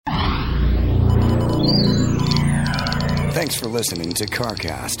Thanks for listening to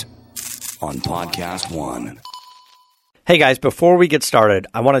CarCast on Podcast One. Hey guys, before we get started,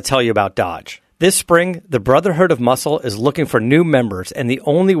 I want to tell you about Dodge. This spring, the Brotherhood of Muscle is looking for new members, and the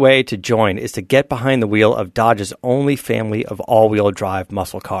only way to join is to get behind the wheel of Dodge's only family of all-wheel drive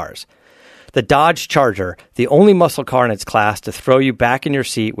muscle cars. The Dodge Charger, the only muscle car in its class to throw you back in your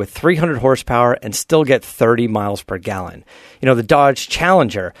seat with 300 horsepower and still get 30 miles per gallon. You know, the Dodge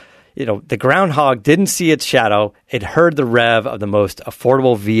Challenger, the groundhog didn't see its shadow. It heard the rev of the most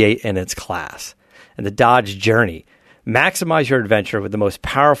affordable V8 in its class. And the Dodge Journey, maximize your adventure with the most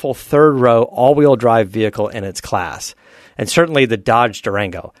powerful third-row all-wheel drive vehicle in its class. And certainly the Dodge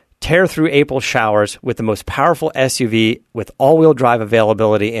Durango, tear through April showers with the most powerful SUV with all-wheel drive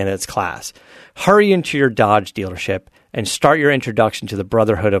availability in its class. Hurry into your Dodge dealership and start your introduction to the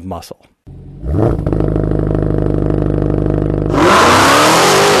Brotherhood of Muscle.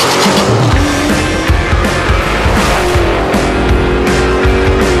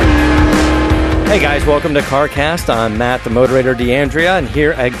 Hey guys, welcome to CarCast. I'm Matt, the Moderator DeAndrea, and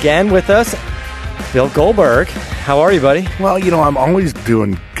here again with us, Bill Goldberg. How are you, buddy? Well, I'm always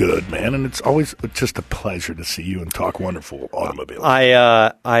doing good, man, and it's always just a pleasure to see you and talk wonderful automobiles.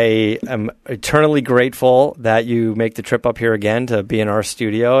 I am eternally grateful that you make the trip up here again to be in our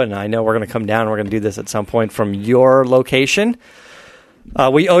studio, and I know we're going to come down and we're going to do this at some point from your location.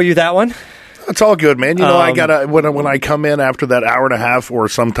 We owe you that one. It's all good, man. I gotta when I come in after that hour and a half or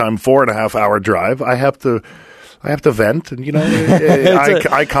sometime 4.5 hour drive, I have to vent, and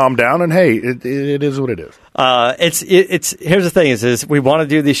I calm down, and hey, it is what it is. It's here's the thing is we want to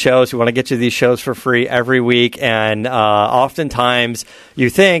do these shows. We want to get you these shows for free every week. And, oftentimes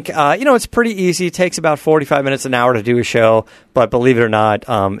you think, it's pretty easy. It takes about 45 minutes, an hour to do a show. But believe it or not,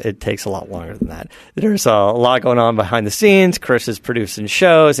 it takes a lot longer than that. There's a lot going on behind the scenes. Chris is producing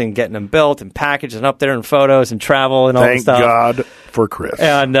shows and getting them built and packaged and up there in photos and travel and all that stuff. Thank God for Chris.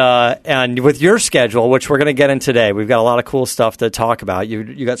 And with your schedule, which we're going to get in today, we've got a lot of cool stuff to talk about.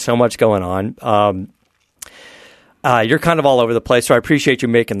 You got so much going on. You're kind of all over the place, so I appreciate you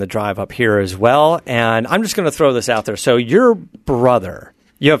making the drive up here as well. And I'm just going to throw this out there. So your brother,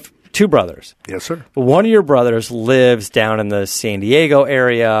 you have two brothers. Yes, sir. One of your brothers lives down in the San Diego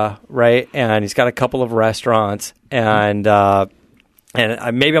area, right? And he's got a couple of restaurants. And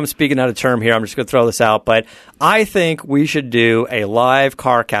maybe I'm speaking out of term here. I'm just going to throw this out. But I think we should do a live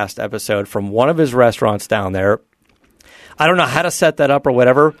CarCast episode from one of his restaurants down there. I don't know how to set that up or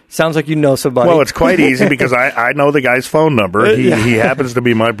whatever. Sounds like you know somebody. Well, it's quite easy because I know the guy's phone number. He happens to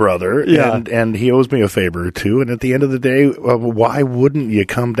be my brother, and he owes me a favor or two. And at the end of the day, why wouldn't you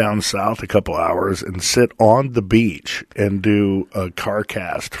come down south a couple hours and sit on the beach and do a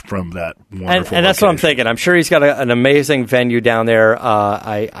CarCast from that wonderful And that's location? what I'm thinking. I'm sure he's got an amazing venue down there.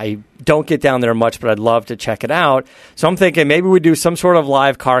 I don't get down there much, but I'd love to check it out. So I'm thinking maybe we do some sort of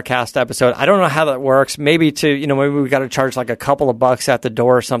live CarCast episode. I don't know how that works. Maybe maybe we got to charge like a couple of bucks at the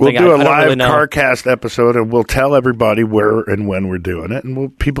door or something. We'll do a live really CarCast episode, and we'll tell everybody where and when we're doing it,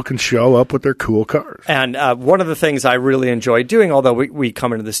 and people can show up with their cool cars. And one of the things I really enjoy doing, although we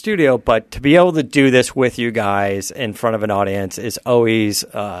come into the studio, but to be able to do this with you guys in front of an audience is always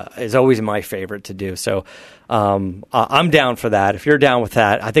my favorite to do. So I'm down for that. If you're down with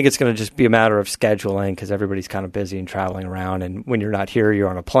that, I think it's going to just be a matter of scheduling because everybody's kind of busy and traveling around. And when you're not here, you're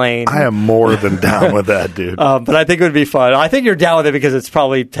on a plane. I am more than down with that, dude. But I think it would be fun. I think you're down with it because it's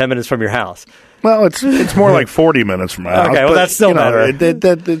probably 10 minutes from your house. Well, it's more like 40 minutes from my house. Okay, well, that's still better.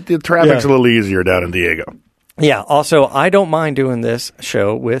 The traffic's a little easier down in Diego. Yeah. Also, I don't mind doing this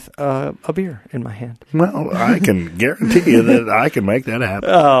show with a beer in my hand. Well, I can guarantee you that I can make that happen.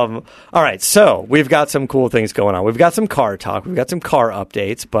 All right. So we've got some cool things going on. We've got some car talk. We've got some car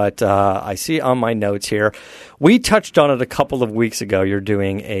updates. But I see on my notes here, we touched on it a couple of weeks ago. You're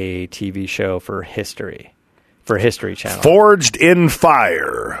doing a TV show for History Channel. Forged in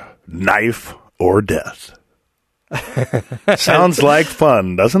Fire, Knife or Death. Sounds like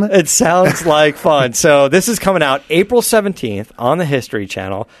fun, doesn't it? It sounds like fun. So this is coming out April 17th on the History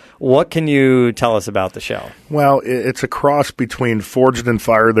Channel. What can you tell us about the show? Well, it's a cross between Forged in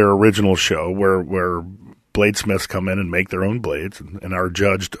Fire, their original show, where bladesmiths come in and make their own blades and are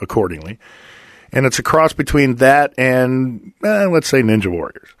judged accordingly. And it's a cross between that and, let's say, Ninja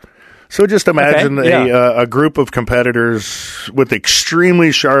Warriors. So just imagine a group of competitors with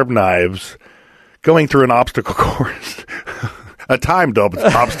extremely sharp knives going through an obstacle course, a timed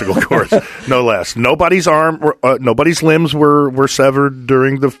obstacle course, no less. Nobody's limbs were severed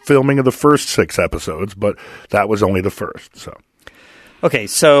during the filming of the first 6 episodes, but that was only the first. So, okay,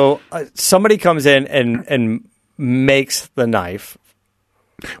 so somebody comes in and makes the knife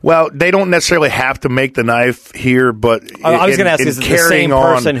Well, they don't necessarily have to make the knife here, but I was going to ask, is it the same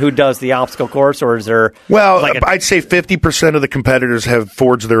person who does the obstacle course, or is there... Well, I'd say 50% of the competitors have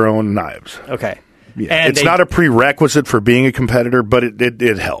forged their own knives. Okay. Yeah. And it's not a prerequisite for being a competitor, but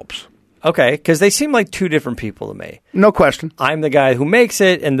it helps. Okay, because they seem like two different people to me. No question. I'm the guy who makes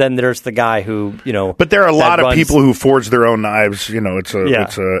it, and then there's the guy who, But there are a lot of people who forge their own knives. It's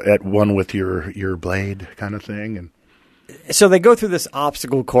a at one with your blade kind of thing. And so they go through this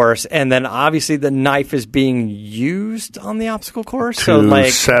obstacle course, and then obviously the knife is being used on the obstacle course.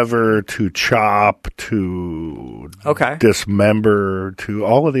 To sever, to chop, to dismember, to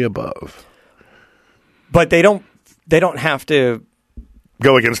all of the above. But they don't have to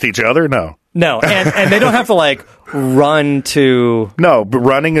go against each other? No. No, and they don't have to run to... No, but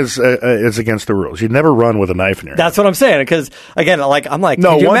running is against the rules. You'd never run with a knife in your hand. That's what I'm saying, because, again, I'm like...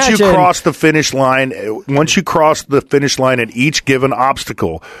 No, once you cross the finish line at each given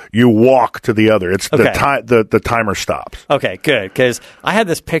obstacle, you walk to the other. It's the timer stops. Okay, good, because I had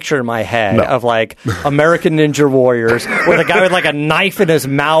this picture in my head of, American Ninja Warriors with a guy with, a knife in his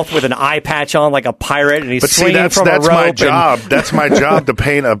mouth with an eye patch on like a pirate, and he's swinging from a rope. That's my job. That's my job, to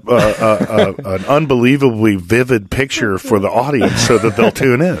paint an unbelievably vivid picture for the audience so that they'll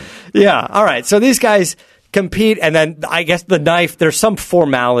tune in. Yeah. All right. So these guys compete, and then I guess the knife, there's some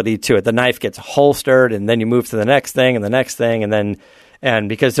formality to it. The knife gets holstered, and then you move to the next thing and the next thing, and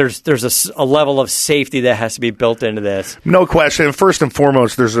because there's a level of safety that has to be built into this. No question. First and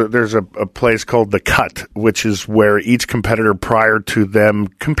foremost, there's a place called the cut, which is where each competitor, prior to them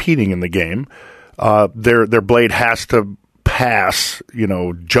competing in the game, their blade has to pass,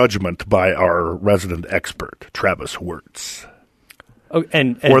 judgment by our resident expert, Travis Wirtz. Oh,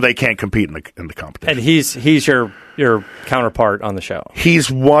 and or they can't compete in the competition. And he's your counterpart on the show.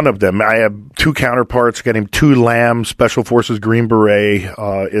 He's one of them. I have two counterparts. Got him Tu Lam, Special Forces Green Beret,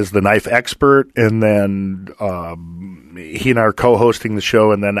 is the knife expert, and then he and I are co-hosting the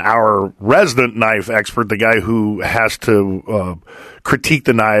show. And then our resident knife expert, the guy who has to critique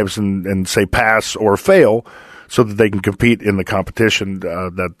the knives and say pass or fail, so that they can compete in the competition.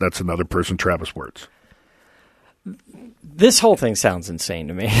 That's another person, Travis Wirtz. This whole thing sounds insane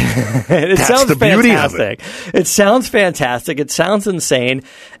to me. That's sounds the fantastic. Beauty of it. It sounds fantastic. It sounds insane.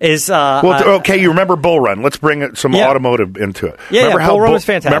 Okay, you remember Bull Run. Let's bring some automotive into it. Yeah, Bull Run was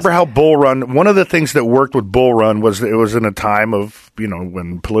fantastic. Remember how Bull Run, one of the things that worked with Bull Run was it was in a time of,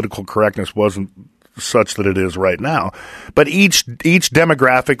 when political correctness wasn't such that it is right now. But each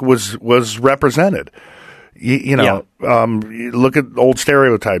demographic was represented. Look at old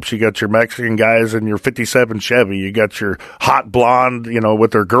stereotypes. You got your Mexican guys in your 57 Chevy. You got your hot blonde,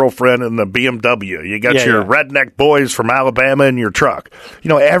 with their girlfriend in the BMW. You got your redneck boys from Alabama in your truck.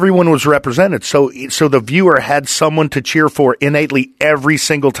 Everyone was represented. So the viewer had someone to cheer for innately every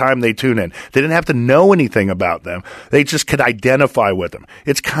single time they tune in. They didn't have to know anything about them. They just could identify with them.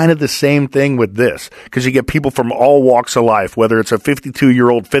 It's kind of the same thing with this, because you get people from all walks of life, whether it's a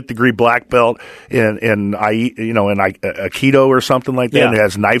 52-year-old fifth-degree black belt in Aikido or something like that, and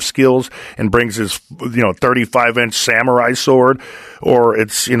has knife skills and brings his 35-inch samurai sword, or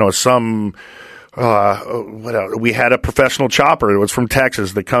it's some what else? We had a professional chopper that was from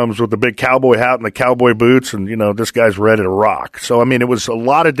Texas that comes with the big cowboy hat and the cowboy boots, and this guy's ready to rock. So it was a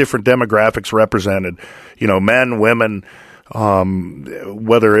lot of different demographics represented, men, women.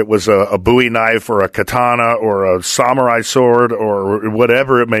 Whether it was a Bowie knife or a katana or a samurai sword or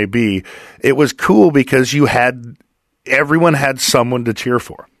whatever it may be, it was cool because everyone had someone to cheer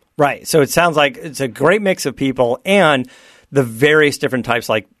for. Right. So it sounds like it's a great mix of people and the various different types,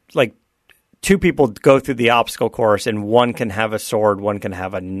 like two people go through the obstacle course and one can have a sword, one can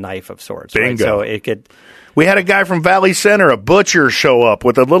have a knife of sorts. Bingo. Right? So it could... We had a guy from Valley Center, a butcher, show up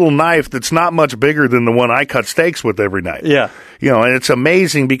with a little knife that's not much bigger than the one I cut steaks with every night. Yeah. And it's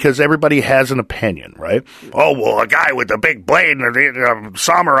amazing because everybody has an opinion, right? Oh, well, a guy with a big blade and a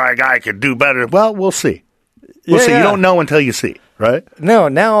samurai guy could do better. Well, we'll see. We'll see. You don't know until you see, right? No,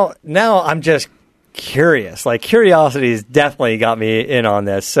 now I'm just curious. Curiosity has definitely got me in on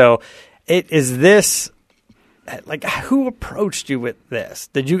this. So is this... who approached you with this?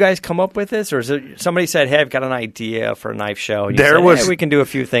 Did you guys come up with this, or is it somebody said, "Hey, I've got an idea for a knife show"? And hey, we can do a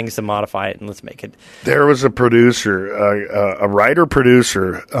few things to modify it, and let's make it. There was a producer, a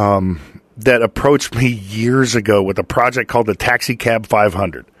writer-producer, that approached me years ago with a project called the Taxi Cab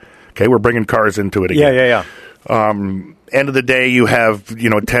 500. Okay, we're bringing cars into it again. Yeah. End of the day, you have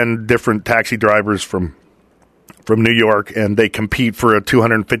 10 different taxi drivers from New York, and they compete for a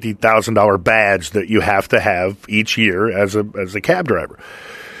 $250,000 badge that you have to have each year as a cab driver.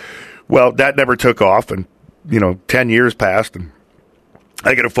 Well, that never took off, and 10 years passed, and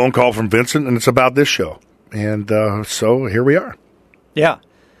I get a phone call from Vincent, and it's about this show. And so here we are. Yeah.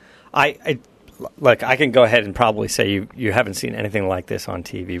 Look, I can go ahead and probably say you haven't seen anything like this on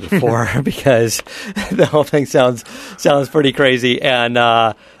TV before because the whole thing sounds pretty crazy, and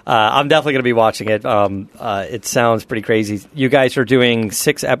I'm definitely going to be watching it. It sounds pretty crazy. You guys are doing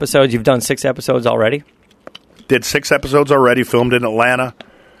 6 episodes. You've done 6 episodes already? Did 6 episodes already, filmed in Atlanta,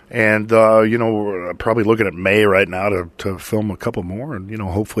 and we're probably looking at May right now to film a couple more, and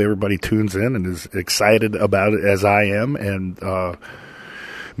hopefully everybody tunes in and is excited about it as I am, and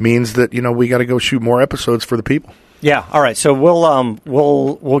means that we got to go shoot more episodes for the people. Yeah. All right. So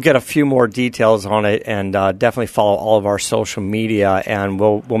we'll get a few more details on it, and definitely follow all of our social media, and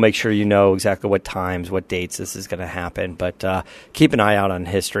we'll make sure you know exactly what times, what dates this is going to happen. But keep an eye out on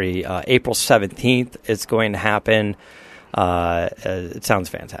history. April 17th, it's going to happen. It sounds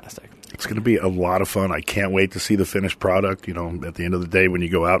fantastic. It's going to be a lot of fun. I can't wait to see the finished product. At the end of the day, when you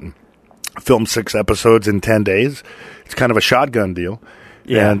go out and film 6 episodes in 10 days, it's kind of a shotgun deal.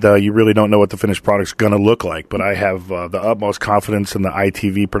 Yeah. And you really don't know what the finished product's going to look like. But I have the utmost confidence in the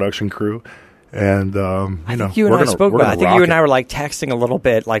ITV production crew. And I think you and I spoke about it. I think you and I were like texting a little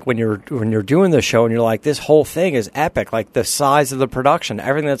bit, like when you're doing the show, and you're like, this whole thing is epic. Like the size of the production,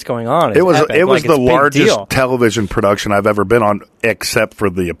 everything that's going on is epic. It was the largest television production I've ever been on, except for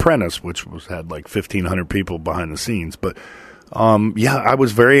The Apprentice, which had like 1,500 people behind the scenes. But I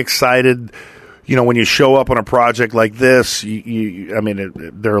was very excited. When you show up on a project like this,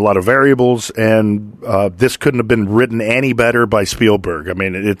 there are a lot of variables, and this couldn't have been written any better by Spielberg.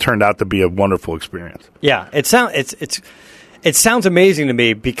 It turned out to be a wonderful experience. Yeah, it sounds amazing to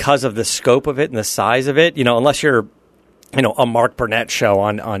me because of the scope of it and the size of it. Unless you're, a Mark Burnett show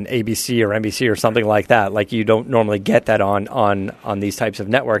on ABC or NBC or something like that, like you don't normally get that on these types of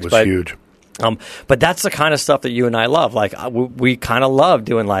networks. It was huge. But that's the kind of stuff that you and I love. Like we kind of love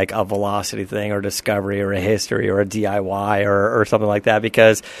doing like a Velocity thing or Discovery or a History or a DIY or something like that,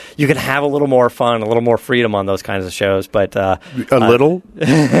 because you can have a little more fun, a little more freedom on those kinds of shows. But a little, you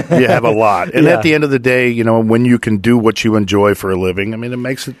have a lot. And at the end of the day, when you can do what you enjoy for a living, it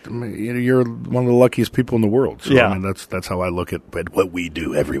makes it. You're one of the luckiest people in the world. So that's how I look at what we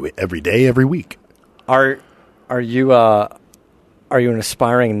do every day, every week. Are you? Are you an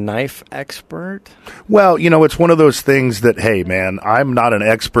aspiring knife expert? Well, it's one of those things that, hey, man, I'm not an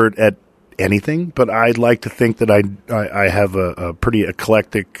expert at anything, but I'd like to think that I have a pretty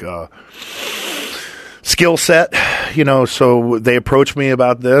eclectic skill set, so they approach me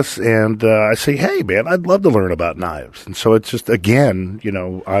about this, and I say, hey, man, I'd love to learn about knives. And so it's just, again,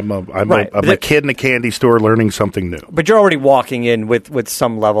 I'm a kid in a candy store learning something new. But you're already walking in with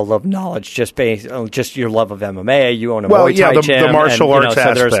some level of knowledge, just based on just your love of MMA. You own a Muay Thai gym. The martial arts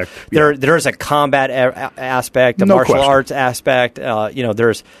aspect. There's a combat aspect, a martial arts aspect.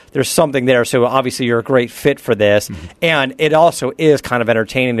 There's something there. So obviously you're a great fit for this. Mm-hmm. And it also is kind of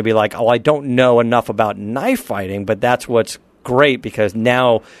entertaining to be like, I don't know enough about knife fighting, but that's what's great, because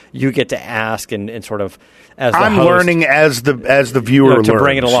now you get to ask and sort of as the I'm host, learning as the viewer learns,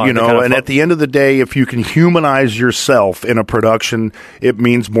 bring it along, and at the end of the day, if you can humanize yourself in a production, it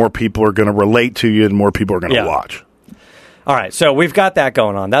means more people are going to relate to you and more people are going to watch. All right, so we've got that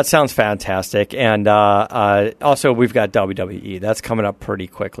going on. That sounds fantastic. And also we've got WWE. That's coming up pretty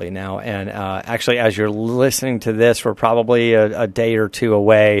quickly now. And actually, as you're listening to this, we're probably a day or two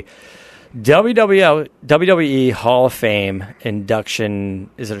away. WWE Hall of Fame induction.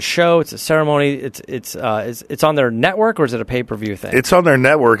 Is it a show? It's a ceremony. It's on their network, or is it a pay-per-view thing? It's on their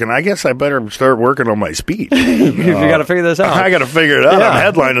network, and I guess I better start working on my speech. You got to figure this out. I got to figure it out. Yeah.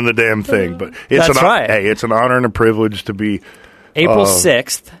 I'm headlining the damn thing, but right. It's an honor and a privilege to be April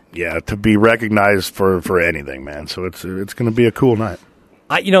 6th. Yeah, to be recognized for anything, man. So it's going to be a cool night.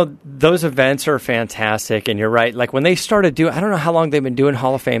 Those events are fantastic, and you're right. Like when they started doing, I don't know how long they've been doing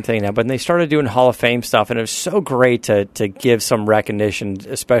Hall of Fame thing now, but when they started doing Hall of Fame stuff, and it was so great to give some recognition,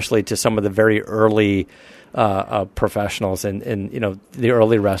 especially to some of the very early professionals and the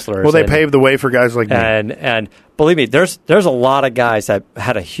early wrestlers. Well, they paved the way for guys like me. And believe me, there's a lot of guys that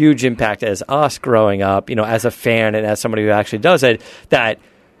had a huge impact as us growing up, as a fan and as somebody who actually does it, that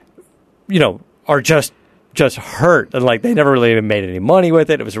are just hurt, and like they never really even made any money with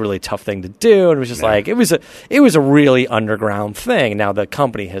it. It was a really tough thing to do, and it was just like it was a really underground thing. Now the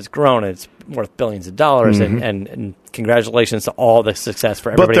company has grown; and it's worth billions of dollars, mm-hmm. and congratulations to all the success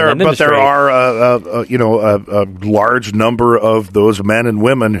for everybody in the industry. But there are a large number of those men and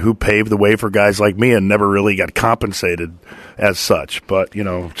women who paved the way for guys like me and never really got compensated as such. But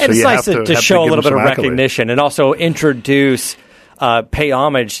it's nice to show a little bit of recognition and also introduce pay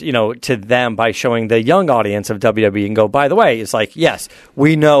homage, to them by showing the young audience of WWE and go, by the way, it's like, yes,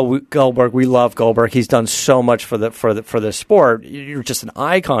 we know Goldberg, we love Goldberg. He's done so much for the sport. You're just an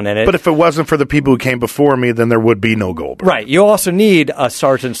icon in it. But if it wasn't for the people who came before me, then there would be no Goldberg. Right. You also need a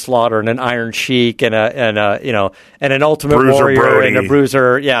Sergeant Slaughter and an Iron Sheik and an Ultimate Bruiser Warrior Brody. and a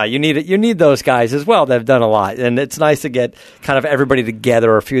Bruiser. Yeah, you need those guys as well that have done a lot. And it's nice to get kind of everybody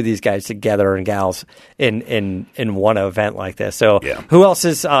together, or a few of these guys together and gals in one event like this. So who else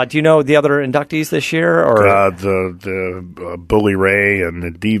is, do you know the other inductees this year? Or the Bully Ray and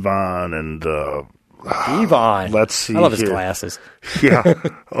the Devon and Devon. Let's see. I love here. his glasses. Yeah.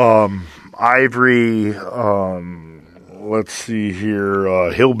 Ivory. Let's see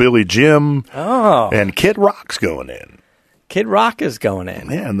here. Hillbilly Jim. Oh. And Kid Rock's going in. Kid Rock is going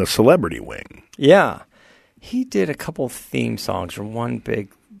in. Yeah, and the celebrity wing. Yeah. He did a couple theme songs or one big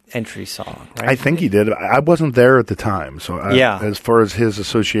entry song, right? I think he did. I wasn't there at the time, so as far as his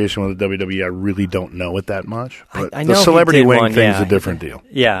association with the WWE, I really don't know it that much. But I know the celebrity wing thing's yeah. a different deal.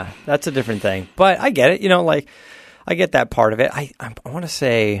 Yeah, that's a different thing. But I get it. I get that part of it. I want to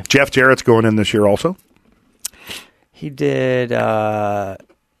say Jeff Jarrett's going in this year also. he did.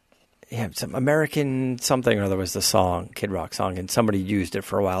 Some American something or other was the song, Kid Rock song, and somebody used it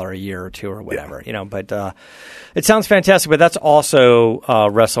for a while or a year or two or whatever, But it sounds fantastic. But that's also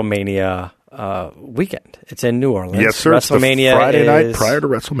WrestleMania weekend. It's in New Orleans. Yes, sir. WrestleMania it's the Friday night prior to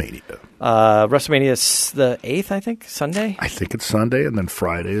WrestleMania. WrestleMania is the 8th, I think, Sunday. I think it's Sunday, and then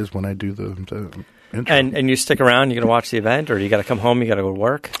Friday is when I do the intro. And you stick around, you're going to watch the event, or you got to come home, you got to go to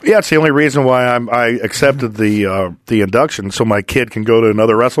work? Yeah, it's the only reason why I accepted the induction, so my kid can go to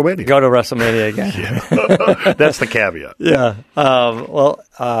another WrestleMania. Go to WrestleMania again. Yeah. That's the caveat. Yeah.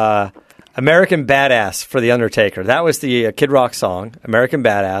 American Badass for The Undertaker. That was the Kid Rock song, American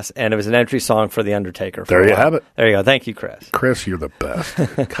Badass, and it was an entry song for The Undertaker. There you have it. There you go. Thank you, Chris. Chris, you're the best.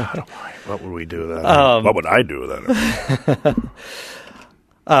 God almighty. What would we do with that? What would I do with that?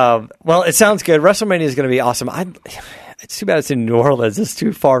 Well, it sounds good. WrestleMania is going to be awesome. It's too bad it's in New Orleans. It's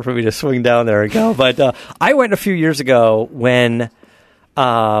too far for me to swing down there and go. But I went a few years ago when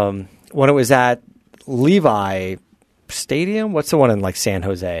it was at Levi Stadium. What's the one in San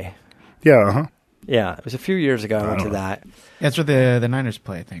Jose? Yeah, Yeah, it was a few years ago. I went to that. That's where the Niners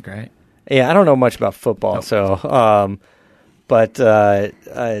play, I think, right? Yeah, I don't know much about football, but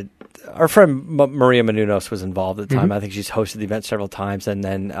our friend Maria Menounos was involved at the time. I think she's hosted the event several times, and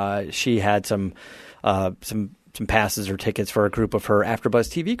then she had some passes or tickets for a group of her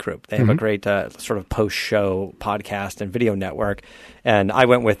AfterBuzz TV group. They have a great sort of post-show podcast and video network, and I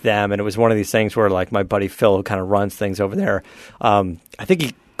went with them, and it was one of these things where my buddy Phil, who kind of runs things over there, I think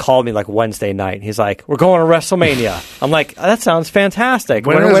he called me Wednesday night. He's like, "We're going to WrestleMania." I'm like, "That sounds fantastic.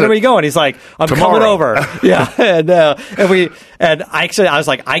 When are we going?" He's like, "I'm coming over." Yeah, and I was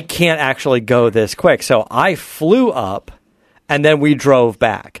like, "I can't actually go this quick," so I flew up, and then we drove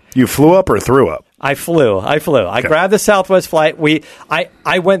back. You flew up or threw up? I flew. Okay. I grabbed the Southwest flight.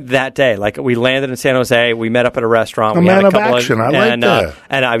 I went that day. We landed in San Jose. We met up at a restaurant. We had a couple of action. I like that.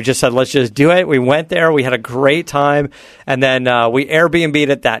 And I just said, let's just do it. We went there. We had a great time. And then we Airbnb'd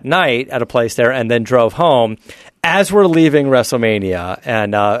it that night at a place there and then drove home. As we're leaving WrestleMania,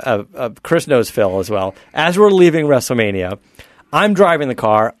 and Chris knows Phil as well, as we're leaving WrestleMania, I'm driving the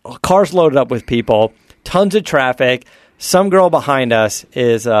car. Car's loaded up with people, tons of traffic. Some girl behind us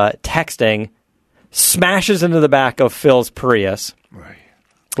is texting, smashes into the back of Phil's Prius. Right.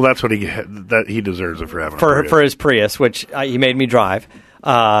 Well, that's what he deserves it for having for his Prius, which he made me drive.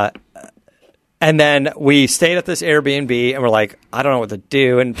 And then we stayed at this Airbnb, and we're like, I don't know what to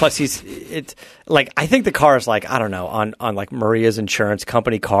do. And plus, I think the car is I don't know, on Maria's insurance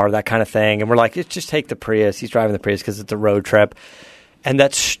company car, that kind of thing. And we're like, just take the Prius. He's driving the Prius because it's a road trip. And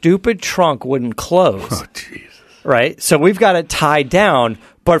that stupid trunk wouldn't close. Oh, Jesus. Right? So we've got it tied down,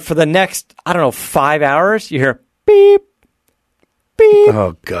 but for the next, 5 hours, you hear beep, beep.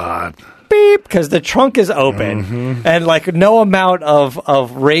 Oh, God. Beep, because the trunk is open, and no amount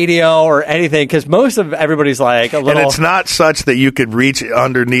of radio or anything, because most of everybody's a little. And it's not such that you could reach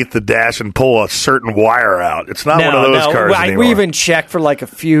underneath the dash and pull a certain wire out. It's not one of those cars anymore. We even checked for a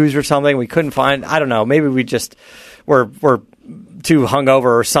fuse or something. We couldn't find. I don't know. Maybe we just were too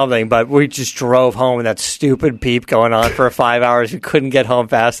hungover or something, but we just drove home and that stupid beep going on for 5 hours. We couldn't get home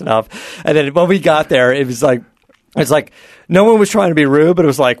fast enough, and then when we got there, it was no one was trying to be rude, but it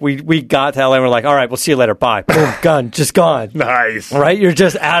was we got to LA and we're like, all right, we'll see you later. Bye. Boom, just gone. Nice. Right? You're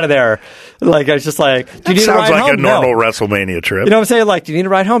just out of there. I was just do you need a ride home? Sounds like a normal WrestleMania trip. You know what I'm saying? Do you need a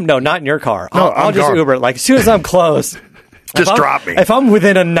ride home? No, not in your car. I'll just gone. Uber it. As soon as I'm close, Just drop me. If I'm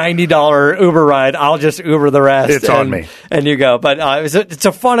within a $90 Uber ride, I'll just Uber the rest. It's on me. And you go. But it's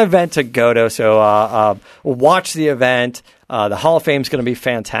a fun event to go to. So watch the event. The Hall of Fame is going to be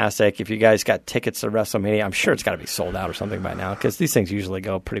fantastic. If you guys got tickets to WrestleMania, I'm sure it's got to be sold out or something by now because these things usually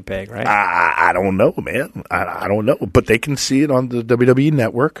go pretty big, right? I don't know, man. I don't know. But they can see it on the WWE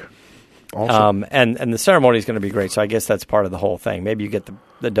Network also. And the ceremony is going to be great. So I guess that's part of the whole thing. Maybe you get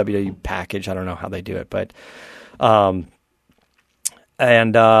the WWE package. I don't know how they do it. But so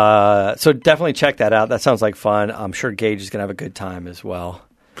definitely check that out. That sounds like fun. I'm sure Gage is going to have a good time as well.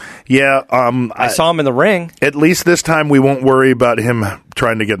 Yeah, I saw him in the ring. At least this time we won't worry about him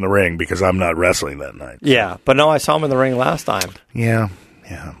trying to get in the ring because I'm not wrestling that night. Yeah, but no, I saw him in the ring last time. Yeah,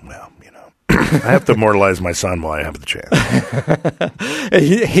 well, I have to immortalize my son while I have the chance.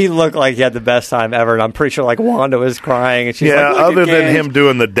 He looked like he had the best time ever, and I'm pretty sure like Wanda was crying. And she's like, other than him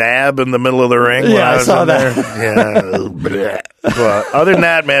doing the dab in the middle of the ring. Yeah, I saw that. Yeah. But other than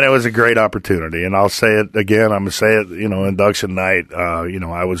that, man, it was a great opportunity. And I'll say it again. I'm going to say it, induction night.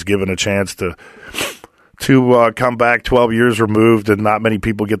 I was given a chance to come back 12 years removed, and not many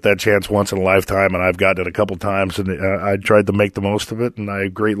people get that chance once in a lifetime, and I've gotten it a couple times, and I tried to make the most of it, and I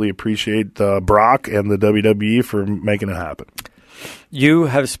greatly appreciate Brock and the WWE for making it happen. You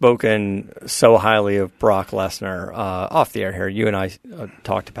have spoken so highly of Brock Lesnar off the air here. You and I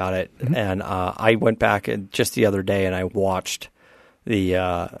talked about it, and I went back just the other day and I watched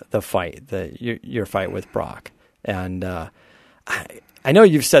the fight, your fight with Brock, and I know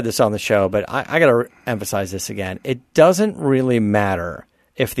you've said this on the show, but I got to emphasize this again. It doesn't really matter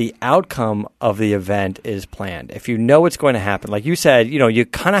if the outcome of the event is planned. If you know what's going to happen, like you said, you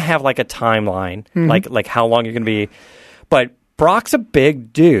kind of have like a timeline, like how long you're going to be. But Brock's a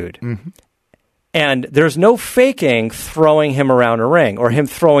big dude, and there's no faking throwing him around a ring or him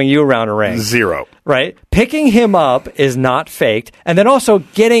throwing you around a ring. Zero. Right? Picking him up is not faked, and then also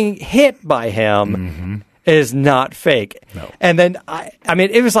getting hit by him is not fake. No. And then, I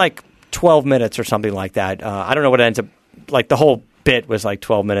mean, it was like 12 minutes or something like that. I don't know what it ends up, like the whole bit was like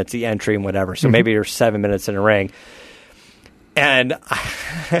 12 minutes, the entry and whatever. So maybe you're 7 minutes in a ring. And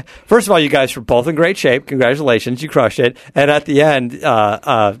first of all, you guys were both in great shape. Congratulations. You crushed it. And at the end,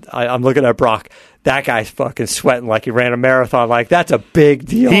 I'm looking at Brock. That guy's fucking sweating like he ran a marathon. Like, that's a big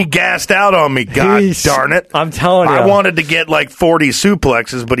deal. He gassed out on me, darn it. I'm telling you. I wanted to get like 40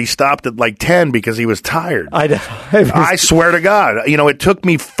 suplexes, but he stopped at like 10 because he was tired. I swear to God. It took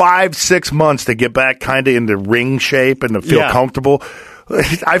me 5-6 months to get back kind of into ring shape and to feel comfortable.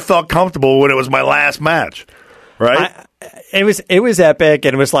 I felt comfortable when it was my last match, right? It was epic,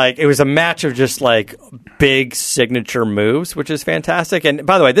 and it was a match of just like big signature moves, which is fantastic. And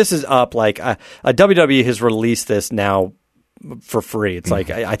by the way, this is up like WWE has released this now for free. It's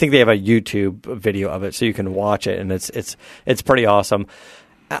like I think they have a YouTube video of it, so you can watch it, and it's pretty awesome.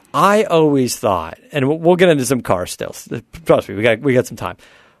 I always thought, and we'll get into some cars still. Trust me, we got some time.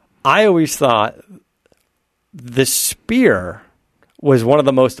 I always thought the spear was one of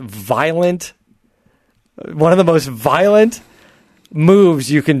the most violent moves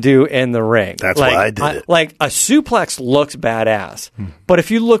you can do in the ring. That's why I did it. Like a suplex looks badass, but if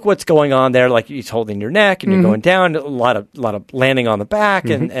you look what's going on there, like he's holding your neck and you're going down, a lot of landing on the back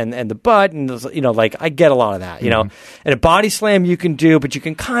and the butt, and like I get a lot of that, And a body slam you can do, but you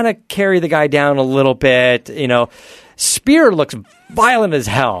can kind of carry the guy down a little bit, Spear looks violent as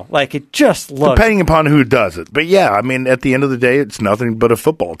hell. Like, it just looks... Depending upon who does it. But yeah, I mean, at the end of the day, it's nothing but a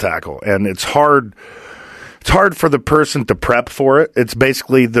football tackle. And it's hard for the person to prep for it. It's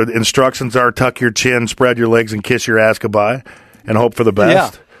basically the instructions are tuck your chin, spread your legs, and kiss your ass goodbye and hope for the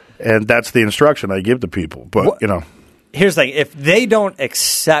best. Yeah. And that's the instruction I give to people. But, Here's the thing. If they don't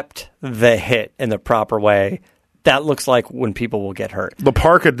accept the hit in the proper way, that looks like when people will get hurt.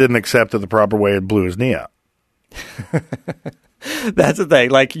 Parker didn't accept it the proper way and blew his knee out. That's the thing.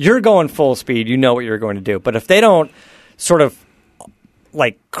 Like, you're going full speed. You know what you're going to do. But if they don't sort of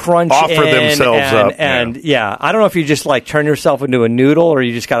like crunch offer themselves up, and I don't know if you just like turn yourself into a noodle or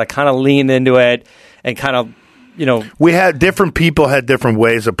you just got to kind of lean into it and kind of, we had different people had different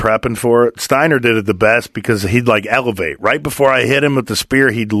ways of prepping for it. Steiner did it the best because he'd like elevate right before I hit him with the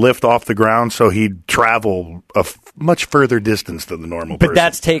spear. He'd lift off the ground, so he'd travel a much further distance than the normal person. But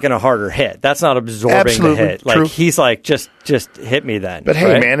that's taking a harder hit. That's not absorbing the hit. Like, he's like, just hit me then. But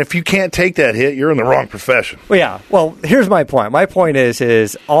hey, man, if you can't take that hit, you're in the wrong profession. Well, yeah. Well, here's my point. My point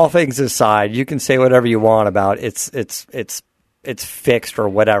is all things aside, you can say whatever you want about it's fixed or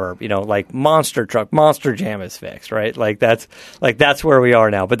whatever, like Monster Jam is fixed, right? Like that's where we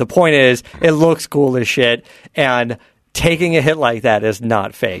are now. But the point is, it looks cool as shit, and taking a hit like that is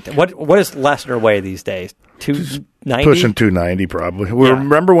not faked. What does Lesnar weigh these days? 290? Pushing 290 probably. Well,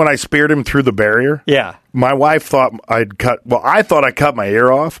 remember when I speared him through the barrier? Yeah. My wife thought I thought I cut my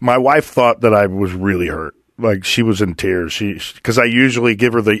ear off. My wife thought that I was really hurt. Like, she was in tears. Because I usually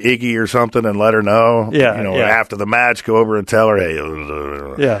give her the Iggy or something and let her know. Yeah. After the match, go over and tell her,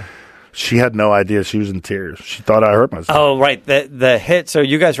 hey. Yeah. She had no idea. She was in tears. She thought I hurt myself. Oh, right. The hit. So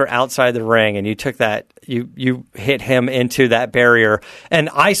you guys were outside the ring, and you took that. You hit him into that barrier, and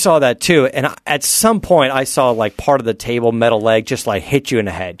I saw that too. And at some point, I saw like part of the table metal leg just like hit you in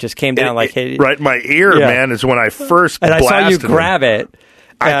the head. Just came down hit right. My ear, man, is when I first and blasted I saw you grab it.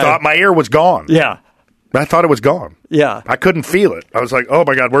 I thought my ear was gone. Yeah. I thought it was gone. Yeah. I couldn't feel it. I was like, oh,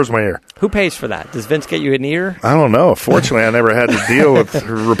 my God, where's my ear? Who pays for that? Does Vince get you an ear? I don't know. Fortunately, I never had to deal with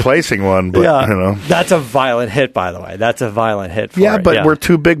replacing one. But, That's a violent hit, by the way. That's a violent hit for but we're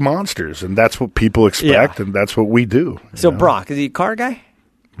two big monsters, and that's what people expect, and that's what we do. So, Brock, is he a car guy?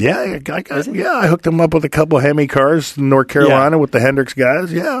 Yeah, I hooked him up with a couple of Hemi cars in North Carolina with the Hendricks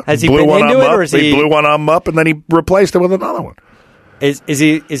guys. Yeah. Has he been into it, or is he... blew one of them up, and then he replaced it with another one. Is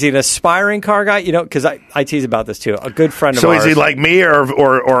he an aspiring car guy? Because I tease about this too. A good friend of ours. So is he like me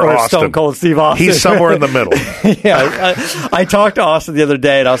or Austin? Stone Cold Steve Austin? He's somewhere in the middle. Yeah, I talked to Austin the other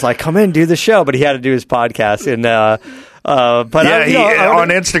day, and I was like, "Come in, do the show," but he had to do his podcast. And on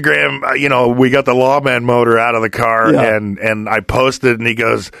Instagram, we got the Lawman motor out of the car, and I posted, and he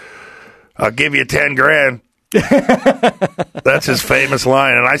goes, "I'll give you $10,000." That's his famous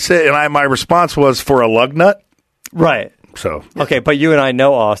line, and I said, my response was for a lug nut, right? So okay, but you and I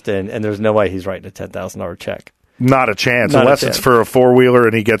know Austin, and there's no way he's writing a $10,000 check. Not a chance, unless it's for a four-wheeler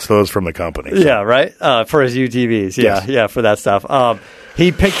and he gets those from the company. So. Yeah, right? For his UTVs. Yes. Yeah, for that stuff.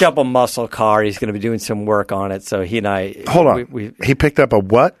 He picked up a muscle car. He's going to be doing some work on it, so he and I... Hold on. He picked up a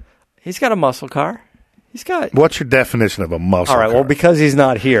what? He's got a muscle car. What's your definition of a muscle car? All right, well, because he's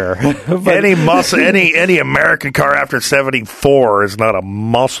not here. Any American car after 74 is not a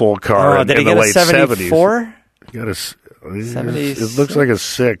muscle car in the late 74? He got a 70s. It looks like a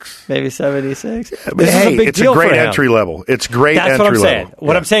 6. Maybe 76. Yeah, but it's a great entry level. It's great That's entry what I'm level. saying.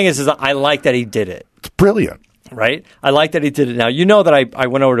 What I'm saying is I like that he did it. It's brilliant. Right? I like that he did it. Now, you know that I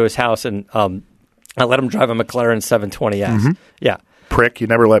went over to his house and I let him drive a McLaren 720S. Mm-hmm. Yeah. Prick, you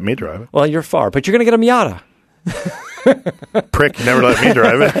never let me drive it. Well, you're far, but you're going to get a Miata. Prick, you never let me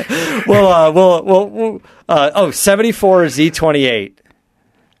drive it. Well, 74 Z28.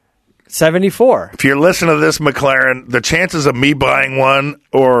 74. If you're listening to this, McLaren, the chances of me buying one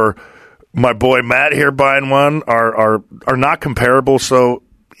or my boy Matt here buying one are not comparable. So,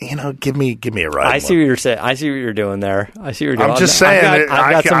 give me a ride. I see what you're saying. I see what you're doing there. I see what you're doing. I'm just saying.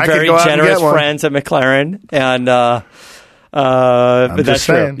 I've got some very generous friends at McLaren, and but that's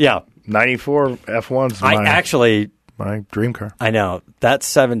saying. true. Yeah, 94 F1's my dream car. I know that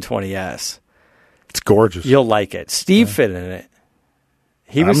 720S. It's gorgeous. You'll like it. Steve fit in it.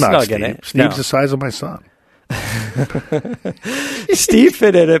 He was snug in it. Steve's the size of my son. Steve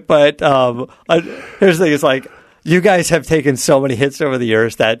fit in it, but here's the thing. It's like you guys have taken so many hits over the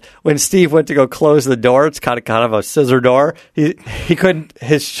years that when Steve went to go close the door, it's kind of a scissor door. He couldn't.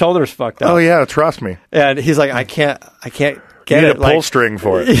 His shoulders fucked up. Oh yeah, trust me. And he's like, I can't you need a pull string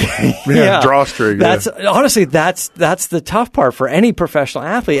for it. Drawstring. Honestly, that's the tough part for any professional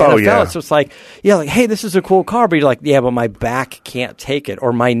athlete. NFL, yeah. So it's like, hey, this is a cool car, but you're like, yeah, but my back can't take it,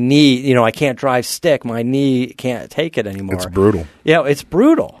 or my knee, I can't drive stick. My knee can't take it anymore. It's brutal. Yeah, it's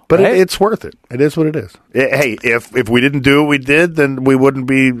brutal. But right? it's worth it. It is what it is. Hey, if we didn't do what we did, then we wouldn't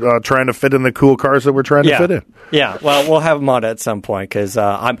be trying to fit in the cool cars that we're trying to fit in. Yeah, well, we'll have him on at some point because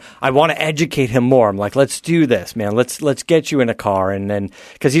I want to educate him more. I'm like, let's do this, man. Let's get you in a car, and then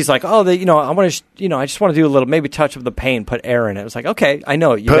because he's like, I want to, I just want to do a little, maybe touch of the paint, put air in it. It was like, okay, I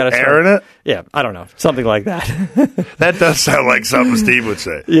know you got to air in it. Yeah, I don't know, something like that. That does sound like something Steve would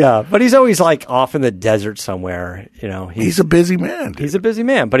say. Yeah, but he's always like off in the desert somewhere. He's a busy man. Dude. He's a busy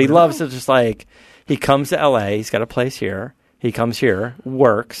man, but he loves to just like he comes to L.A. He's got a place here. He comes here,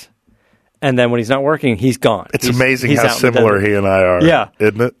 works. And then when he's not working, he's gone. It's amazing how similar he and I are. Yeah.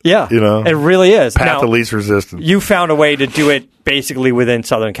 Isn't it? Yeah. It really is. Path of least resistance. You found a way to do it basically within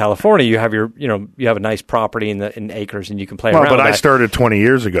Southern California. You have you have a nice property in acres and you can play around with that. I started 20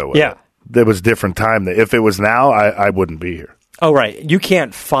 years ago with it. There was a different time. If it was now, I wouldn't be here. Oh, right. You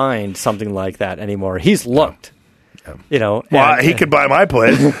can't find something like that anymore. He's looked. Well, he could buy my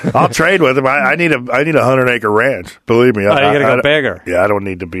place. I'll trade with him. I need a 100-acre ranch. Believe me. You got to go bigger. Yeah, I don't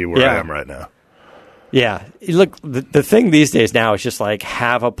need to be where I am right now. Yeah. Look, the thing these days now is just like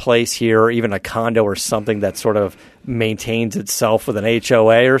have a place here or even a condo or something that sort of maintains itself with an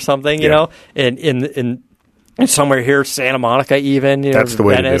HOA or something, you know? And somewhere here, Santa Monica, even That's the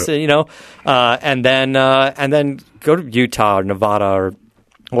way Venice, to do it. and then go to Utah or Nevada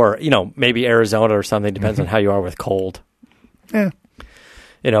or maybe Arizona or something. Depends on how you are with cold. Yeah.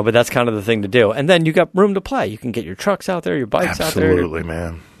 But that's kind of the thing to do. And then you got room to play. You can get your trucks out there, your bikes out there. Absolutely,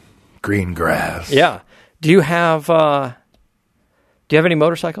 man. Green grass. Yeah. Do you have any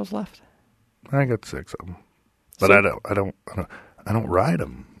motorcycles left? I got 6 of them, but I don't ride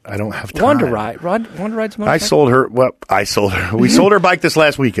them. I don't have time. Wanda rides motorcycle? I sold her. We sold her bike this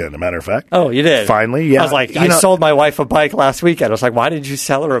last weekend, as a matter of fact. Oh, you did? Finally, yeah. I was like, I sold my wife a bike last weekend. I was like, why did you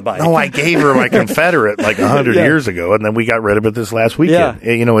sell her a bike? No, I gave her my Confederate like 100 years ago, and then we got rid of it this last weekend.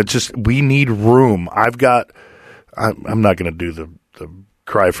 Yeah. It's just, we need room. I'm not going to do the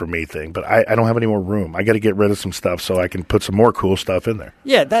cry for me thing, but I don't have any more room. I got to get rid of some stuff so I can put some more cool stuff in there.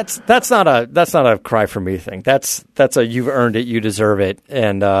 Yeah, that's not a cry for me thing. That's a you've earned it, you deserve it,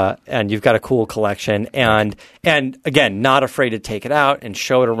 and you've got a cool collection, and again, not afraid to take it out and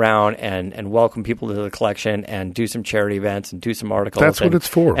show it around and welcome people to the collection and do some charity events and do some articles. That's what it's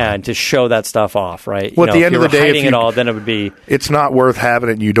for, and to show that stuff off, right? Well, at the end of the day, hiding it all, then it would be. It's not worth having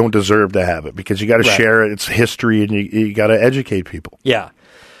it. And you don't deserve to have it because you got to share it. It's history, and you got to educate people. Yeah.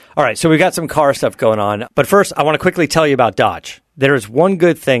 All right, so we've got some car stuff going on. But first, I want to quickly tell you about Dodge. There is one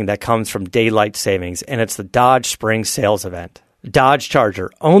good thing that comes from daylight savings, and it's the Dodge Spring Sales Event. Dodge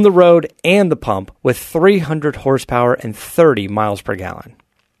Charger, own the road and the pump with 300 horsepower and 30 miles per gallon.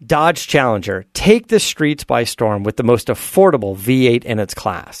 Dodge Challenger, take the streets by storm with the most affordable V8 in its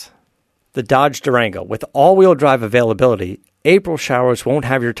class. The Dodge Durango, with all-wheel drive availability, April showers won't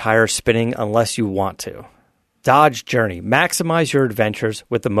have your tires spinning unless you want to. Dodge Journey. Maximize your adventures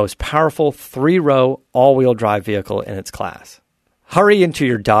with the most powerful 3-row all-wheel drive vehicle in its class. Hurry into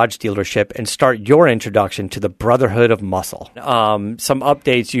your Dodge dealership and start your introduction to the Brotherhood of Muscle. Some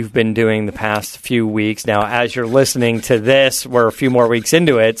updates you've been doing the past few weeks. Now, as you're listening to this, we're a few more weeks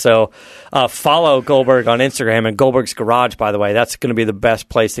into it. So follow Goldberg on Instagram and Goldberg's Garage, by the way. That's going to be the best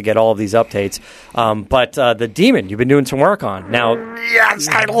place to get all of these updates. But the Demon, you've been doing some work on. Now, yes,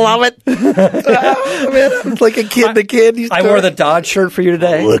 I love it. Man, I'm like a kid. The kid. I wore the Dodge shirt for you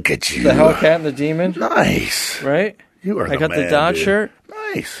today. Look at you. The Hellcat and the Demon. Nice. Right? You are I got man, the Dodge dude. shirt.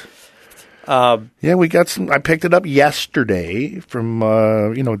 Nice. Yeah, we got some. I picked it up yesterday from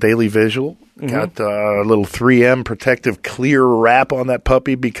Daily Visual. Mm-hmm. Got a little 3M protective clear wrap on that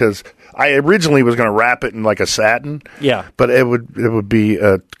puppy because I originally was going to wrap it in like a satin. Yeah, but it would be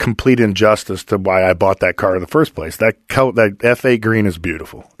a complete injustice to why I bought that car in the first place. That F8 green is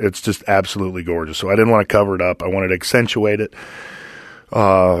beautiful. It's just absolutely gorgeous. So I didn't want to cover it up. I wanted to accentuate it.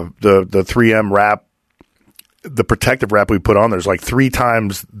 The 3M wrap. The protective wrap we put on there's like 3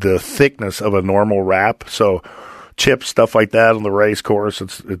 times the thickness of a normal wrap. So chips, stuff like that on the race course,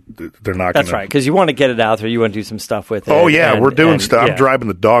 they're not. That's right, because you want to get it out there. You want to do some stuff with it. Oh yeah, we're doing stuff. Yeah. I'm driving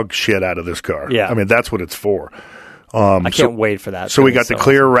the dog shit out of this car. Yeah, I mean that's what it's for. I can't wait for that. So we got the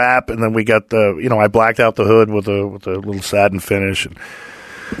clear wrap, and then we got the I blacked out the hood with a little satin finish. And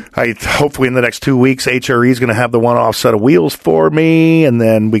hopefully in the next 2 weeks, HRE is going to have the one-off set of wheels for me, and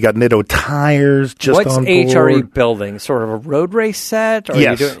then we got Nitto tires just What's on board. What's HRE building? Sort of a road race set? Or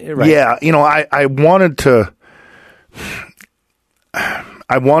Yes. Are you doing, right. Yeah. I wanted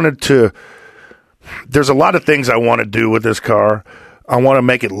to. There's a lot of things I want to do with this car. I want to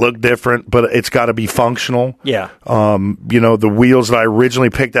make it look different, but it's got to be functional. Yeah. The wheels that I originally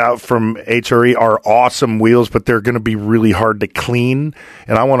picked out from HRE are awesome wheels, but they're going to be really hard to clean,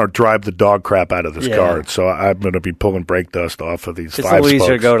 and I want to drive the dog crap out of this car. So I'm going to be pulling brake dust off of these 5 spokes. It's a little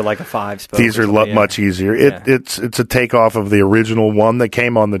easier to go to like a 5-spoke. These are much easier. It's a takeoff of the original one that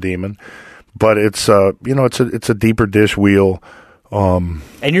came on the Demon, but it's it's a deeper dish wheel. And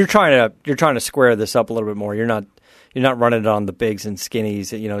you're trying to square this up a little bit more. You're not running it on the bigs and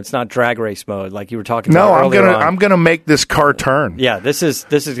skinnies. It's not drag race mode like you were talking about earlier. No, I'm gonna make this car turn. Yeah, this is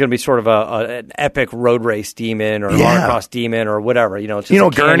going to be sort of an epic road race demon or motocross demon or whatever. It's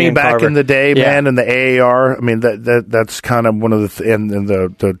just Gurney back carver. In the day, man, and the AAR. I mean, that's kind of one of the and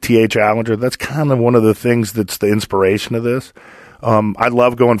the TA Challenger. That's kind of one of the things that's the inspiration of this. I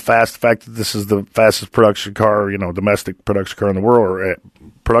love going fast. The fact that this is the fastest production car, domestic production car in the world, or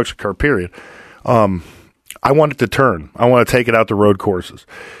production car, period. I want it to turn. I want to take it out to road courses.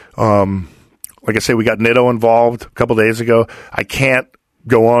 Like I say, we got Nitto involved a couple days ago. I can't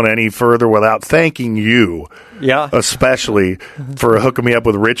go on any further without thanking you, especially for hooking me up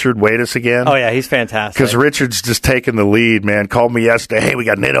with Richard Waiters again. Oh, yeah, he's fantastic. Because Richard's just taking the lead, man. Called me yesterday. Hey, we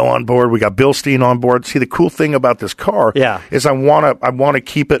got Nitto on board. We got Bill Steen on board. See, the cool thing about this car is I want to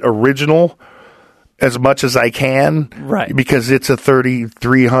keep it original as much as I can, Right. Because it's a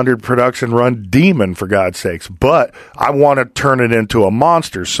 3,300 production run demon, for God's sakes. But I want to turn it into a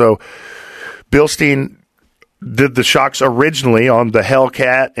monster. So Bilstein did the shocks originally on the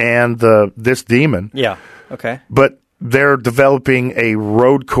Hellcat and this demon. Yeah. Okay. But they're developing a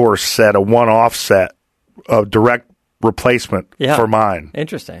road course set, a one-off set, a direct replacement for mine.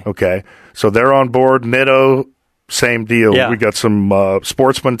 Interesting. Okay. So they're on board. Nitto, same deal. Yeah. We got some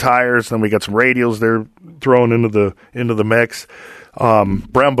Sportsman tires, then we got some radials they're throwing into the mix.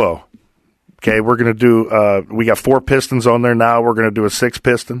 Brembo. Okay, we're going to do we got 4 pistons on there now. We're going to do a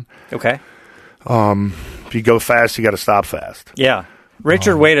 6-piston. Okay. If you go fast, you got to stop fast. Yeah.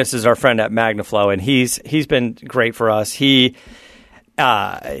 Richard Wadis is our friend at Magnaflow, and he's been great for us. He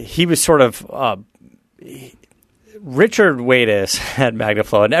was sort of Richard Wadis at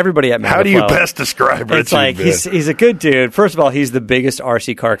Magnaflow, and everybody at Magnaflow. How do you best describe Richard? It's like he's a good dude. First of all, he's the biggest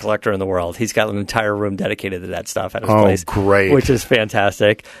RC car collector in the world. He's got an entire room dedicated to that stuff at his place. Oh, great! Which is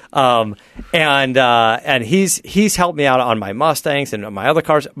fantastic. And he's helped me out on my Mustangs and my other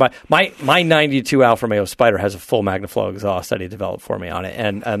cars. But my '92 Alfa Romeo Spider has a full Magnaflow exhaust that he developed for me on it,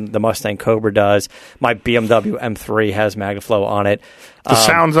 and the Mustang Cobra does. My BMW M3 has Magnaflow on it. The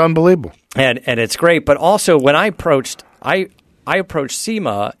sound's unbelievable. And it's great, but also when I approached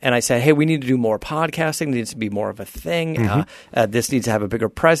SEMA and I said, hey, we need to do more podcasting. It needs to be more of a thing. Mm-hmm. This needs to have a bigger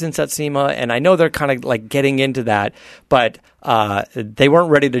presence at SEMA. And I know they're kind of like getting into that, but they weren't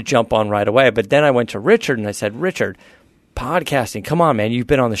ready to jump on right away. But then I went to Richard and I said, Richard, podcasting, come on, man. You've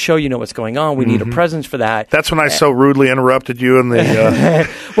been on the show. You know what's going on. We need a presence for that. That's when I so rudely interrupted you and the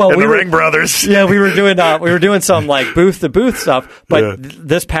Ring Brothers. Yeah, we were doing some like booth to booth stuff. But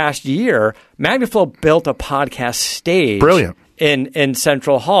this past year, Magnaflow built a podcast stage. Brilliant. In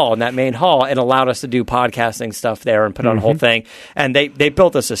Central Hall, in that main hall, and allowed us to do podcasting stuff there and put on a whole thing. And they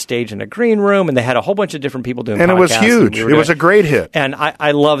built us a stage in a green room, and they had a whole bunch of different people doing podcasts. And it was huge. It was a great hit. And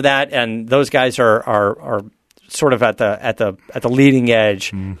I love that. And those guys are sort of at the leading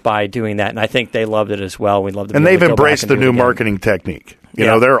edge by doing that, and I think they loved it as well. We loved it, and they've embraced the new marketing technique. You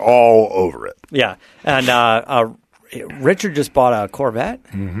know, they're all over it. Yeah, and Richard just bought a Corvette.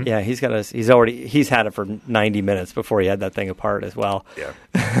 Yeah, he's had it for 90 minutes before he had that thing apart as well. Yeah,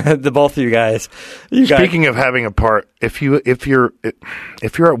 the both of you guys. Speaking of having a part, if you're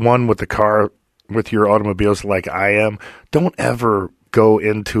at one with the car with your automobiles like I am, don't ever go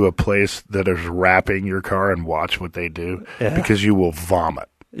into a place that is wrapping your car and watch what they do because you will vomit.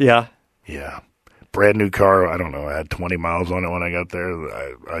 Yeah. Yeah. Brand new car. I don't know. I had 20 miles on it when I got there.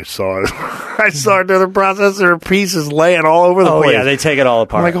 I saw it. I saw it. The processor pieces laying all over the place. Oh, yeah. They take it all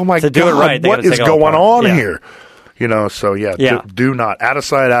apart. I'm like, oh, my God. Do it right, what is going on here? You know, so do not. Out of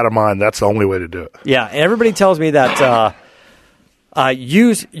sight, out of mind. That's the only way to do it. Yeah. And everybody tells me that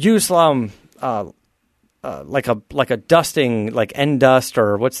use like a dusting, like N-Dust,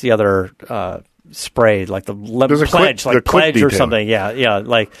 or what's the other spray, like the Pledge or something. Yeah,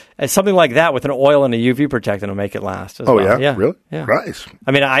 like something like that with an oil and a UV protectant will make it last as well. Yeah, really? Yeah. Nice.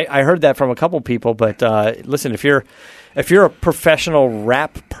 I mean, I heard that from a couple people, but listen, if you're a professional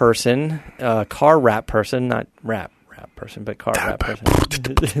rap person, car rap person, not rap person, but car rap person,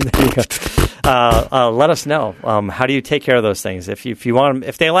 there you go. Let us know. How do you take care of those things? If you want them,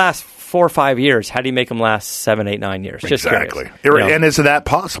 if they last 4 or 5 years, how do you make them last 7, 8, 9 years? Just exactly. Curious. And is that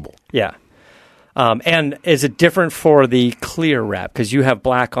possible? Yeah. And is it different for the clear wrap? Because you have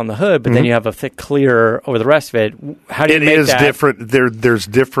black on the hood, but then you have a thick clear over the rest of it. How do you make that? It is different. There's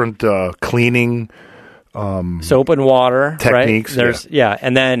different cleaning soap and water techniques. Right?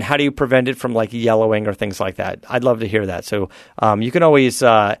 And then how do you prevent it from like yellowing or things like that? I'd love to hear that. So you can always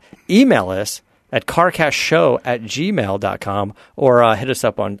email us at carcastshow@gmail.com or hit us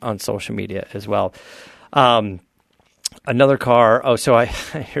up on social media as well. Another car. Oh, so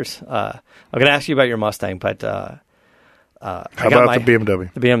here's. I'm going to ask you about your Mustang, but how about the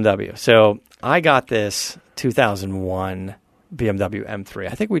BMW? The BMW. So I got this 2001 BMW M3.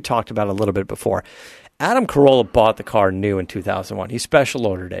 I think we talked about it a little bit before. Adam Carolla bought the car new in 2001. He special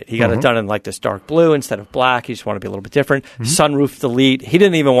ordered it. He got it done in like this dark blue instead of black. He just wanted to be a little bit different. Sunroof delete. He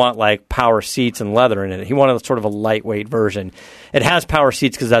didn't even want like power seats and leather in it. He wanted sort of a lightweight version. It has power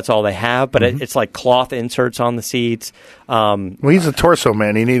seats because that's all they have, but it's like cloth inserts on the seats. Well, he's a torso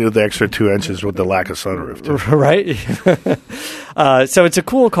man. He needed the extra 2 inches with the lack of sunroof, too. Right? So it's a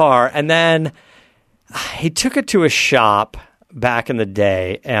cool car. And then he took it to a shop back in the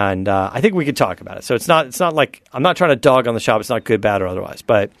day, and I think we could talk about it. So it's not like I'm not trying to dog on the shop. It's not good, bad, or otherwise.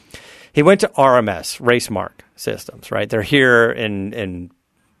 But he went to RMS, Racemark Systems, right? They're here in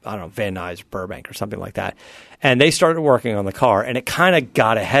I don't know, Van Nuys, Burbank or something like that. And they started working on the car, and it kind of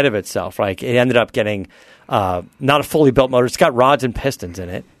got ahead of itself. Like it ended up getting not a fully built motor. It's got rods and pistons in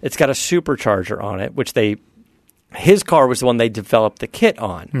it. It's got a supercharger on it, which his car was the one they developed the kit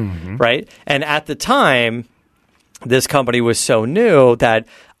on, right? And at the time, this company was so new that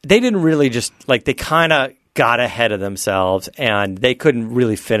they didn't really just, like, they kind of got ahead of themselves, and they couldn't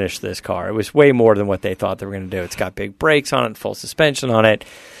really finish this car. It was way more than what they thought they were going to do. It's got big brakes on it, full suspension on it,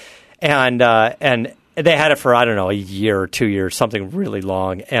 and they had it for, I don't know, a year or 2 years, something really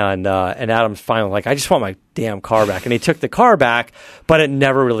long. And Adam's finally like, I just want my damn car back. And he took the car back, but it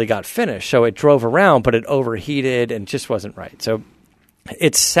never really got finished. So it drove around, but it overheated and just wasn't right. So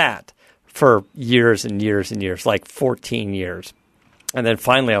it sat for years and years and years, like 14 years. And then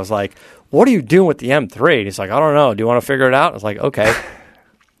finally I was like, what are you doing with the M3? And he's like, I don't know. Do you want to figure it out? I was like, okay.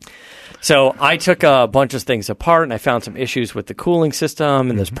 So I took a bunch of things apart, and I found some issues with the cooling system,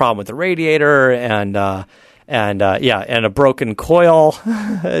 and this problem with the radiator, and a broken coil.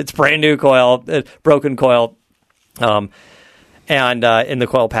 It's brand new coil, broken coil, in the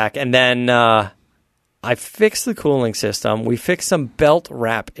coil pack. And then I fixed the cooling system. We fixed some belt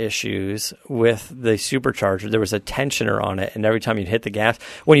wrap issues with the supercharger. There was a tensioner on it, and every time you hit the gas,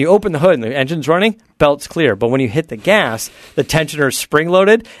 when you open the hood and the engine's running, belt's clear. But when you hit the gas, the tensioner is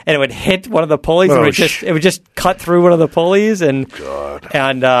spring-loaded, and it would hit one of the pulleys, and it would just cut through one of the pulleys. And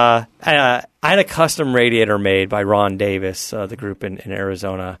I had a custom radiator made by Ron Davis, the group in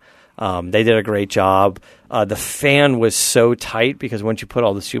Arizona. They did a great job. The fan was so tight because once you put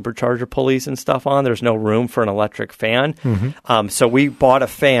all the supercharger pulleys and stuff on, there's no room for an electric fan. So we bought a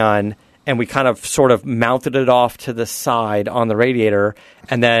fan, and we kind of sort of mounted it off to the side on the radiator.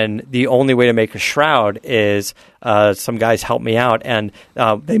 And then the only way to make a shroud is some guys helped me out, and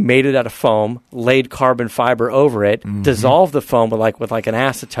they made it out of foam, laid carbon fiber over it, dissolved the foam with like an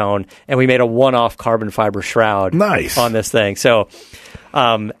acetone, and we made a one-off carbon fiber shroud on this thing. So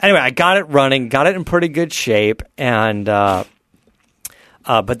anyway, I got it running, got it in pretty good shape, and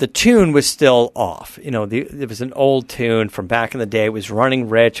but the tune was still off. You know, it was an old tune from back in the day. It was running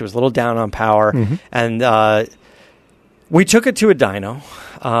rich. It was a little down on power, and we took it to a dyno.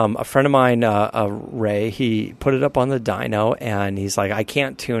 A friend of mine, Ray, he put it up on the dyno, and he's like, I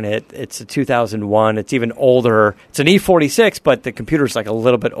can't tune it. It's a 2001. It's even older. It's an E46, but the computer's like a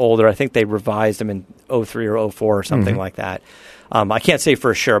little bit older. I think they revised them in 03 or 04 or something like that. I can't say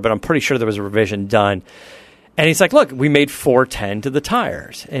for sure, but I'm pretty sure there was a revision done. And he's like, look, we made 410 to the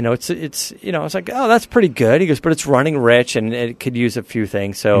tires. You know, it's you know, I was like, oh, that's pretty good. He goes, but it's running rich, and it could use a few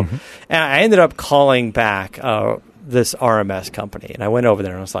things. So and I ended up calling back this RMS company, and I went over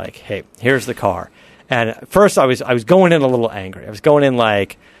there and I was like, hey, here's the car. And at first I was going in a little angry. I was going in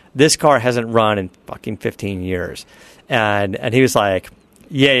like, this car hasn't run in fucking 15 years. And he was like,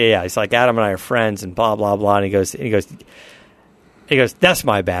 yeah. He's like, Adam and I are friends and blah, blah, blah. And he goes, that's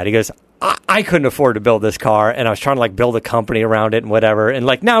my bad. He goes, I couldn't afford to build this car, and I was trying to like build a company around it and whatever. And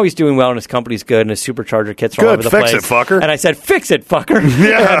like now he's doing well, and his company's good, and his supercharger kits are all over the place. Fix it, fucker. And I said, fix it, fucker.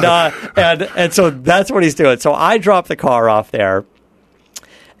 And so that's what he's doing. So I dropped the car off there,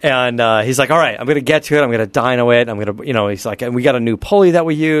 and he's like, all right, I'm going to get to it. I'm going to dyno it. I'm going to, you know, he's like, and we got a new pulley that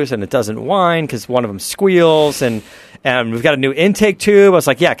we use, and it doesn't whine because one of them squeals, and we've got a new intake tube. I was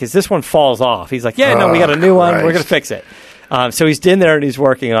like, yeah, because this one falls off. He's like, yeah, no, we got a new one. We're going to fix it. So he's in there and he's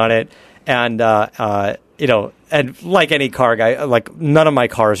working on it. And, you know, and like any car guy, like none of my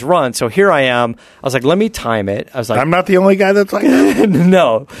cars run. So here I am. I was like, let me time it. I was like, I'm not the only guy that's like that.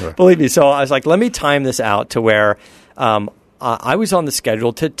 No, believe me. So I was like, let me time this out to where I was on the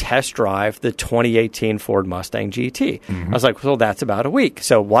schedule to test drive the 2018 Ford Mustang GT. I was like, well, that's about a week.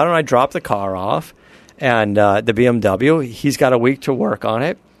 So why don't I drop the car off and the BMW, he's got a week to work on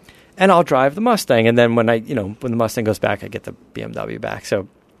it. And I'll drive the Mustang. And then when when the Mustang goes back, I get the BMW back. So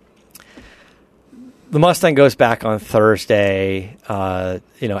the Mustang goes back on Thursday.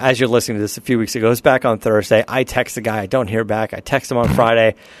 As you're listening to this a few weeks ago, it goes back on Thursday. I text the guy. I don't hear back. I text him on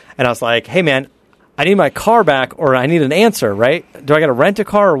Friday. And I was like, hey, man, I need my car back, or I need an answer, right? Do I got to rent a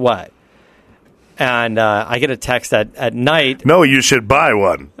car or what? And I get a text at night. No, you should buy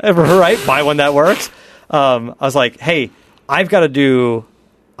one. Right? Buy one that works. I was like, hey, I've got to do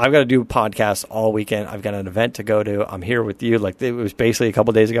podcasts all weekend. I've got an event to go to. I'm here with you. Like, it was basically a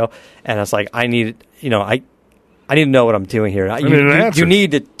couple days ago. And I was like, I need to know what I'm doing here. You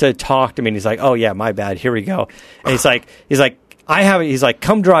need to talk to me. And he's like, oh yeah, my bad. Here we go. And he's like, he's like,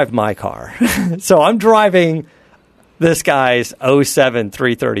 come drive my car. So I'm driving this guy's 07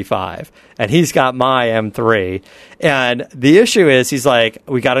 335. and he's got my M3. And the issue is, he's like,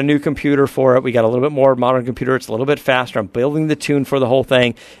 we got a new computer for it. We got a little bit more modern computer. It's a little bit faster. I'm building the tune for the whole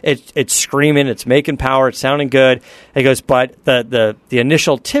thing. It's screaming. It's making power. It's sounding good. He goes, but the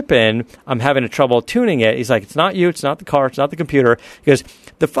initial tip-in, I'm having trouble tuning it. He's like, it's not you. It's not the car. It's not the computer. He goes,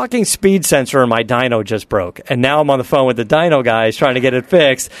 the fucking speed sensor in my dyno just broke. And now I'm on the phone with the dyno guys trying to get it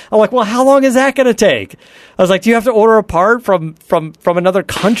fixed. I'm like, well, how long is that going to take? I was like, do you have to order a part from another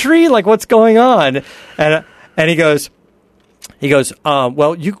country? Like, what's going on? And he goes,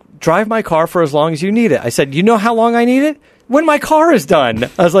 well, you drive my car for as long as you need it. I said, you know how long I need it? When my car is done.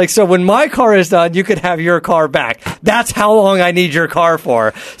 I was like, so when my car is done, you could have your car back. That's how long I need your car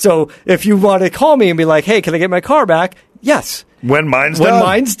for. So if you want to call me and be like, hey, can I get my car back? Yes. When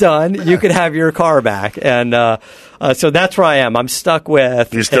mine's done, you could have your car back. And so that's where I am. I'm stuck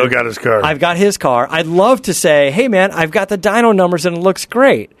with... You still got his car. I've got his car. I'd love to say, hey, man, I've got the dyno numbers and it looks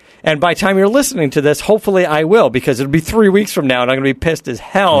great. And by the time you're listening to this, hopefully I will, because it'll be 3 weeks from now, and I'm going to be pissed as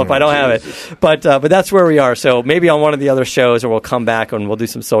hell if I don't have it. But that's where we are. So maybe on one of the other shows, or we'll come back and we'll do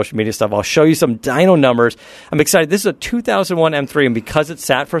some social media stuff. I'll show you some dyno numbers. I'm excited. This is a 2001 M3, and because it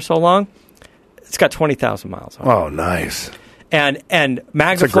sat for so long, it's got 20,000 miles on it. Oh, nice. And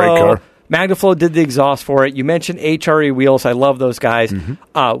Magnaflow, it's a great car. Magnaflow did the exhaust for it. You mentioned HRE wheels. I love those guys.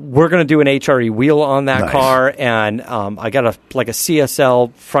 Mm-hmm. We're going to do an HRE wheel on that car, and I got a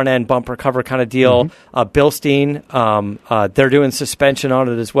CSL front end bumper cover kind of deal. Mm-hmm. Bilstein, they're doing suspension on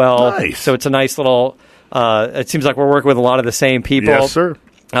it as well. Nice. So it's a nice little. It seems like we're working with a lot of the same people. Yes, sir.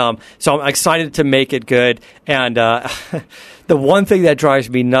 So I'm excited to make it good. And the one thing that drives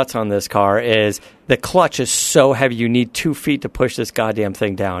me nuts on this car is the clutch is so heavy. You need 2 feet to push this goddamn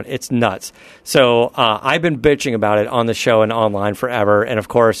thing down. It's nuts. So I've been bitching about it on the show and online forever. And, of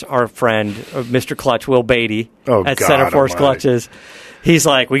course, our friend, Mr. Clutch, Will Beatty, at Center Force Clutches, he's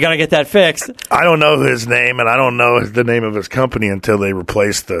like, we got to get that fixed. I don't know his name, and I don't know the name of his company until they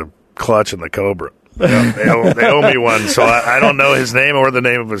replace the clutch and the Cobra. They owe me one, so I don't know his name or the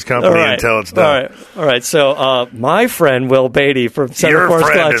name of his company until it's done. All right. So my friend Will Beatty from Center Force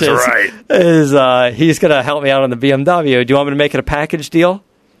Clutches is he's going to help me out on the BMW. Do you want me to make it a package deal?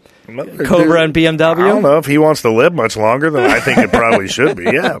 Cobra and BMW? I don't know if he wants to live much longer than I think it probably should be.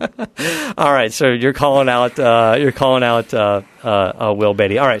 Yeah. All right. So you're calling out. Will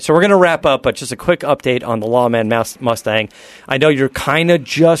Beatty. All right. So we're going to wrap up, but just a quick update on the Lawman Mustang. I know you're kind of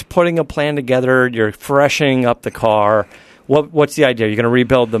just putting a plan together. You're freshening up the car. What's the idea? Are you going to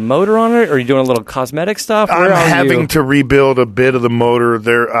rebuild the motor on it, or are you doing a little cosmetic stuff? I'm having to rebuild a bit of the motor.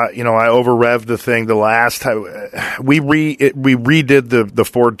 There, I over-revved the thing the last time. We redid the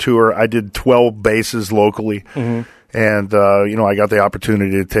Ford Tour. I did 12 bases locally. Mm-hmm. And, I got the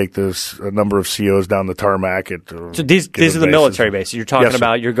opportunity to take a number of COs down the tarmac. So these are the military bases you're talking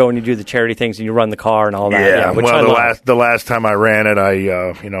about. You're going to do the charity things and you run the car and all that. Yeah, the last time I ran it, I,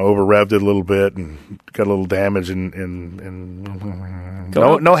 over-revved it a little bit and got a little damage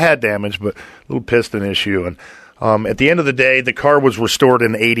no head damage, but a little piston issue. And at the end of the day, the car was restored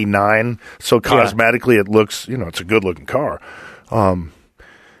in '89, so cosmetically it looks, it's a good-looking car.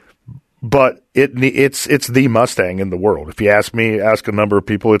 But it's the Mustang in the world. If you ask a number of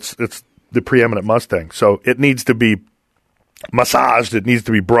people, it's the preeminent Mustang. So it needs to be massaged. It needs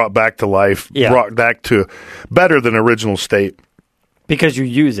to be brought back to life, brought back to better than original state. Because you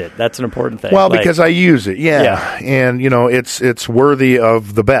use it. That's an important thing. Well, because I use it, yeah. And, it's worthy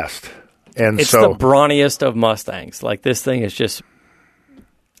of the best. And it's the brawniest of Mustangs. Like, this thing is just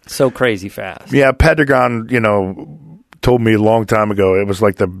so crazy fast. Yeah, Pedregon, told me a long time ago it was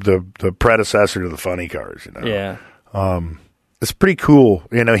like the predecessor to the funny cars. Yeah. It's pretty cool.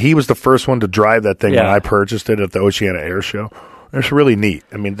 He was the first one to drive that thing when I purchased it at the Oceana Air Show. It's really neat.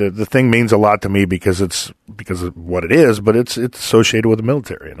 I mean, the thing means a lot to me because of what it is, but it's associated with the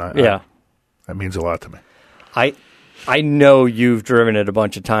military, and that means a lot to me. I know you've driven it a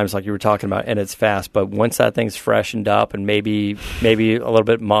bunch of times, like you were talking about, and it's fast. But once that thing's freshened up and maybe a little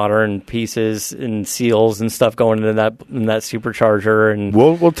bit modern pieces and seals and stuff going in that supercharger, and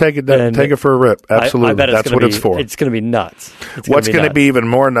we'll take it for a rip. Absolutely, I bet that's what it's for. It's going to be nuts. What's going to be even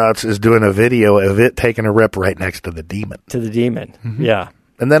more nuts is doing a video of it taking a rip right next to the Demon. Mm-hmm. Yeah.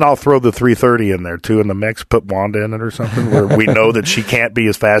 And then I'll throw the 330 in there too in the mix. Put Wanda in it or something where we know that she can't be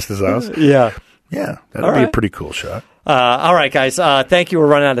as fast as us. Yeah. Yeah, that'd be a pretty cool shot. All right, guys. Thank you. We're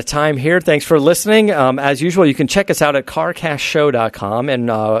running out of time here. Thanks for listening. As usual, you can check us out at carcastshow.com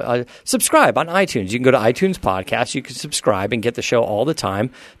and subscribe on iTunes. You can go to iTunes Podcast. You can subscribe and get the show all the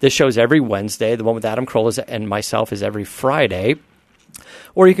time. This show's every Wednesday. The one with Adam Carolla and myself is every Friday.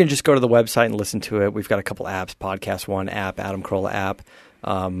 Or you can just go to the website and listen to it. We've got a couple apps, Podcast One app, Adam Carolla app.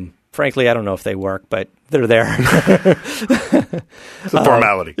 frankly, I don't know if they work, but they're there. It's a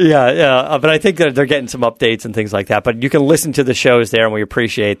formality. But I think they're getting some updates and things like that. But you can listen to the shows there, and we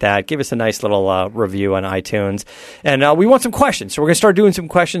appreciate that. Give us a nice little review on iTunes. And we want some questions. So we're going to start doing some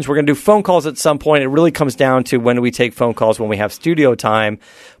questions. We're going to do phone calls at some point. It really comes down to when we take phone calls, when we have studio time.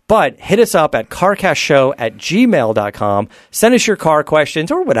 But hit us up at carcastshow@gmail.com. Send us your car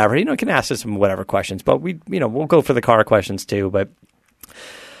questions or whatever. You can ask us some whatever questions. But we'll go for the car questions too. But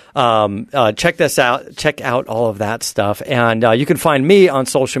check this out. Check out all of that stuff. And you can find me on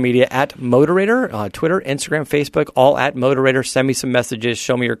social media at Motorator, Twitter, Instagram, Facebook, all at Motorator. Send me some messages.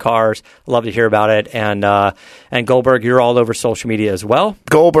 Show me your cars. I'd love to hear about it. And Goldberg, you're all over social media as well.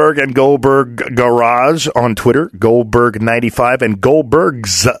 Goldberg and Goldberg Garage on Twitter, Goldberg95 and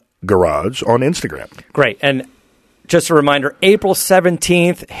Goldberg's Garage on Instagram. Great. And just a reminder, April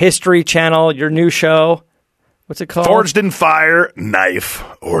 17th, History Channel, your new show. What's it called? Forged in Fire, Knife,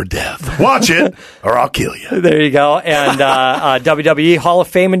 or Death. Watch it, or I'll kill you. There you go. And WWE Hall of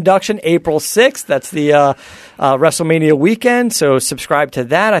Fame induction, April 6th. That's the WrestleMania weekend. So subscribe to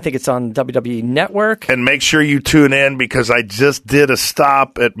that. I think it's on WWE Network. And make sure you tune in because I just did a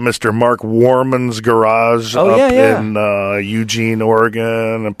stop at Mr. Mark Warman's garage in Eugene,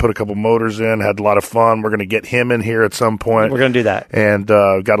 Oregon, and put a couple motors in. Had a lot of fun. We're going to get him in here at some point. We're going to do that. And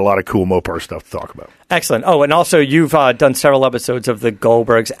got a lot of cool Mopar stuff to talk about. Excellent. Oh, and also you've done several episodes of the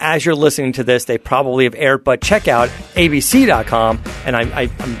Goldbergs. As you're listening to this, they probably have aired, but check out abc.com, and I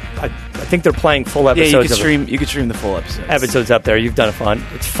think they're playing full episodes. Yeah, you can stream the full episodes. Episodes up there. You've done it fun.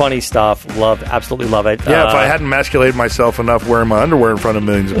 It's funny stuff. Absolutely love it. Yeah, if I hadn't emasculated myself enough wearing my underwear in front of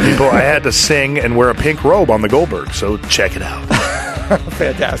millions of people, I had to sing and wear a pink robe on the Goldberg, so check it out.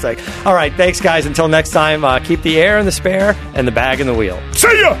 Fantastic. All right, thanks, guys. Until next time, keep the air in the spare and the bag in the wheel.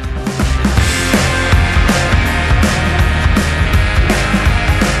 See ya!